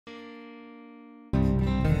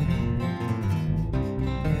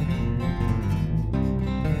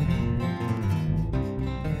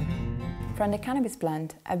from the cannabis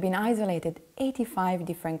plant have been isolated 85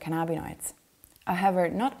 different cannabinoids. However,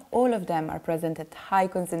 not all of them are present at high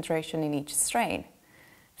concentration in each strain.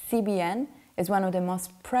 CBN is one of the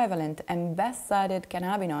most prevalent and best studied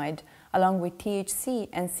cannabinoid, along with THC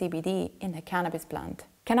and CBD in the cannabis plant.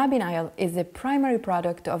 Cannabinol is the primary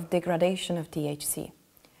product of degradation of THC.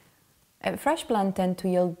 A fresh plant tends to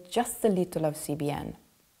yield just a little of CBN.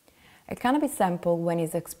 A cannabis sample, when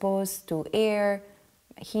it's exposed to air,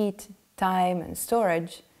 heat, time, and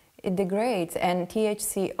storage, it degrades and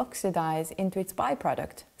THC oxidizes into its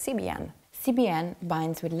byproduct, CBN. CBN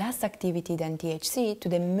binds with less activity than THC to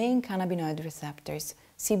the main cannabinoid receptors,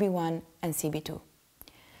 CB1 and CB2,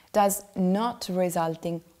 thus not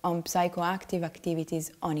resulting on psychoactive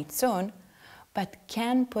activities on its own, but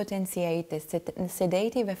can potentiate the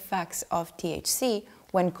sedative effects of THC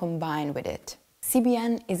when combined with it.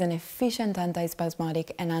 CBN is an efficient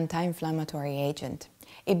antispasmodic and anti-inflammatory agent.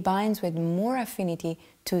 It binds with more affinity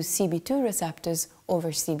to CB2 receptors over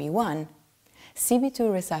CB1.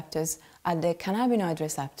 CB2 receptors are the cannabinoid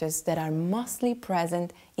receptors that are mostly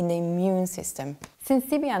present in the immune system. Since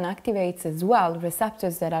CBN activates as well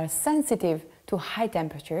receptors that are sensitive to high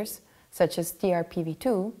temperatures, such as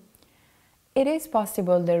TRPV2, it is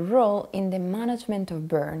possible their role in the management of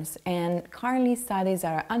burns, and currently studies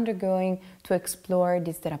are undergoing to explore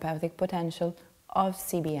this therapeutic potential of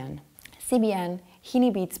CBN. CBN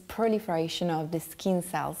inhibits proliferation of the skin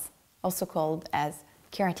cells, also called as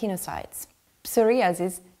keratinocytes.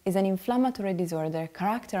 Psoriasis is an inflammatory disorder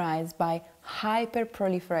characterized by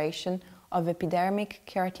hyperproliferation of epidermic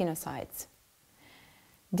keratinocytes.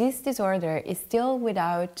 This disorder is still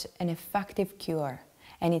without an effective cure,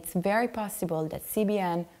 and it's very possible that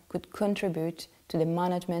CBN could contribute to the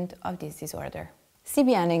management of this disorder.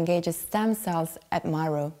 CBN engages stem cells at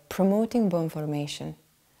marrow, promoting bone formation.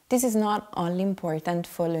 This is not only important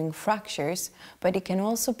following fractures, but it can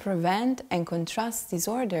also prevent and contrast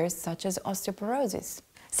disorders such as osteoporosis.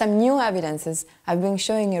 Some new evidences have been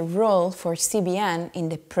showing a role for CBN in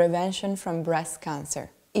the prevention from breast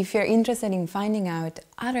cancer. If you're interested in finding out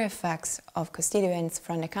other effects of constituents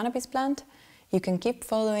from the cannabis plant, you can keep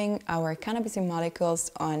following our Cannabis in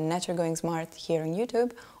Molecules on Nature Going Smart here on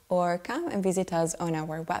YouTube, or come and visit us on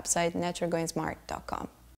our website naturalgoingsmart.com.